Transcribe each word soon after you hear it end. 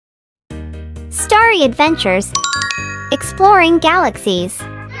Starry Adventures, Exploring Galaxies.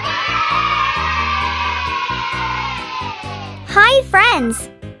 Hi friends!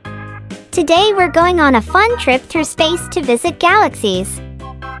 Today we're going on a fun trip through space to visit galaxies.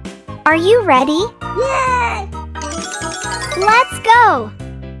 Are you ready? Yeah! Let's go!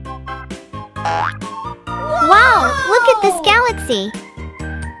 Wow, look at this galaxy!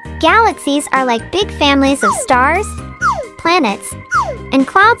 Galaxies are like big families of stars, planets, and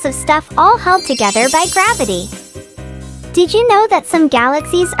clouds of stuff all held together by gravity. Did you know that some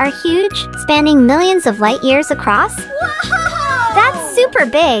galaxies are huge, spanning millions of light years across? Wow! That's super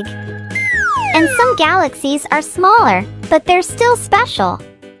big! And some galaxies are smaller, but they're still special.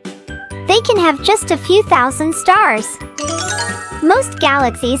 They can have just a few thousand stars. Most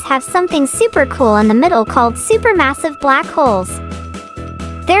galaxies have something super cool in the middle called supermassive black holes.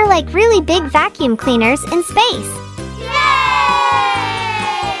 They're like really big vacuum cleaners in space.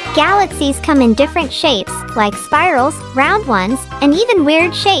 Galaxies come in different shapes, like spirals, round ones, and even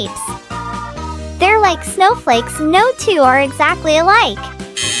weird shapes. They're like snowflakes, no two are exactly alike.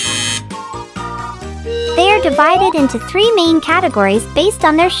 They are divided into three main categories based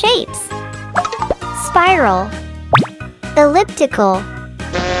on their shapes: spiral, elliptical,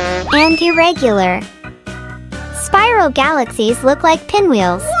 and irregular. Spiral galaxies look like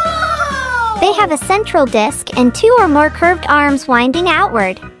pinwheels. They have a central disk and two or more curved arms winding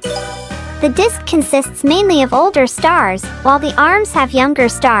outward. The disk consists mainly of older stars, while the arms have younger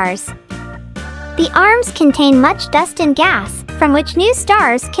stars. The arms contain much dust and gas, from which new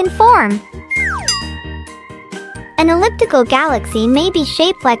stars can form. An elliptical galaxy may be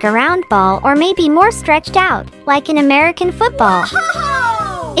shaped like a round ball or may be more stretched out, like an American football.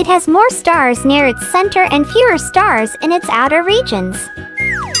 It has more stars near its center and fewer stars in its outer regions.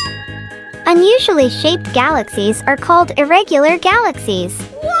 Unusually shaped galaxies are called irregular galaxies.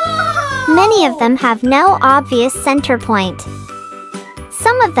 Many of them have no obvious center point.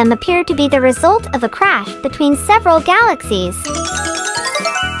 Some of them appear to be the result of a crash between several galaxies.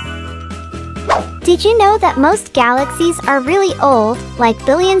 Did you know that most galaxies are really old, like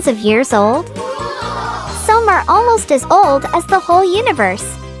billions of years old? Some are almost as old as the whole universe.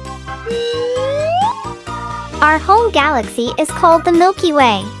 Our home galaxy is called the Milky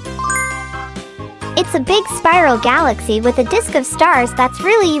Way. It's a big spiral galaxy with a disk of stars that's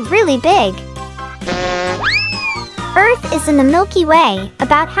really, really big. Earth is in the Milky Way,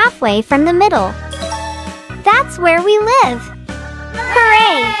 about halfway from the middle. That's where we live!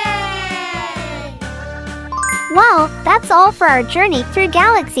 Hooray! Well, that's all for our journey through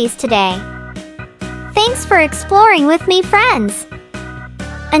galaxies today. Thanks for exploring with me, friends!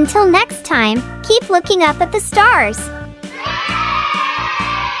 Until next time, keep looking up at the stars!